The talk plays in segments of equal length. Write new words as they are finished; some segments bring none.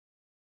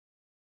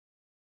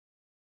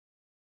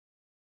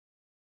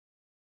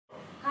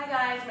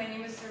guys, my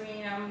name is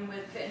Serene. I'm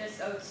with Fitness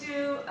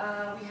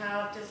O2. We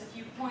have just a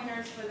few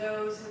pointers for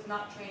those who have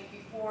not trained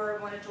before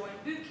and want to join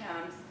boot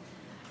camps.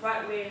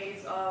 Right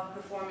ways of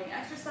performing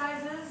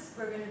exercises.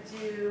 We're going to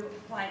do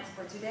planks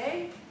for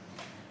today.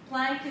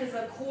 Plank is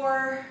a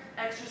core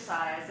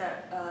exercise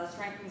that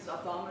strengthens the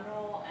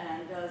abdominal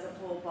and does a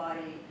full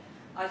body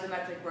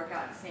isometric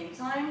workout at the same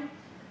time.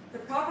 The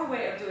proper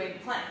way of doing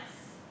planks.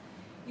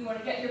 You want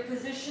to get your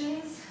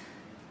positions,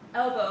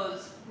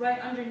 elbows right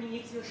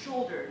underneath your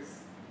shoulders.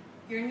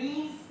 Your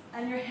knees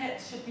and your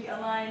hips should be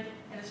aligned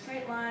in a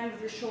straight line with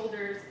your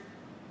shoulders.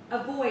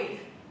 Avoid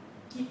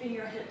keeping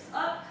your hips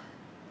up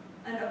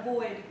and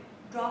avoid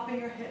dropping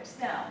your hips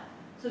down.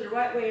 So the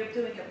right way of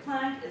doing a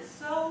plank is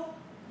so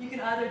you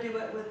can either do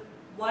it with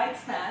wide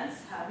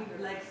stance, having your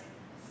legs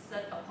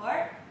set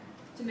apart.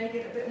 To make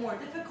it a bit more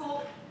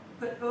difficult,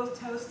 put both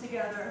toes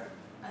together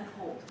and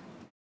hold.